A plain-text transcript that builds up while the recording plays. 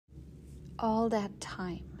All that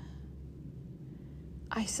time,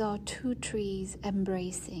 I saw two trees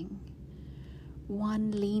embracing. One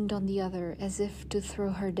leaned on the other as if to throw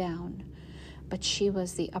her down, but she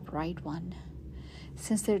was the upright one.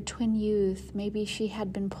 Since their twin youth, maybe she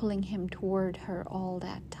had been pulling him toward her all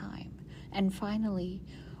that time, and finally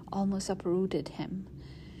almost uprooted him.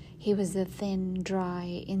 He was the thin,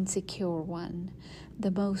 dry, insecure one, the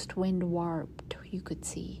most wind-warped you could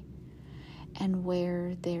see. And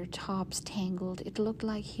where their tops tangled, it looked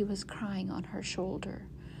like he was crying on her shoulder.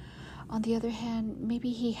 On the other hand,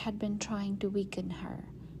 maybe he had been trying to weaken her,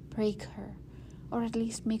 break her, or at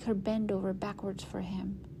least make her bend over backwards for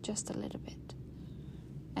him, just a little bit.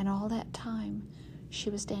 And all that time, she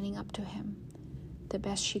was standing up to him, the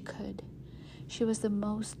best she could. She was the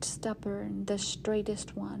most stubborn, the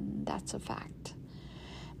straightest one, that's a fact.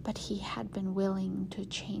 But he had been willing to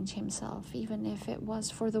change himself, even if it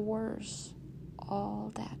was for the worse,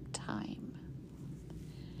 all that time.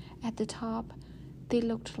 At the top, they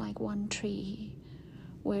looked like one tree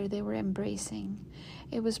where they were embracing.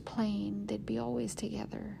 It was plain they'd be always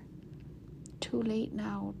together. Too late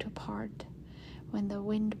now to part. When the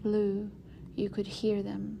wind blew, you could hear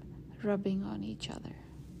them rubbing on each other.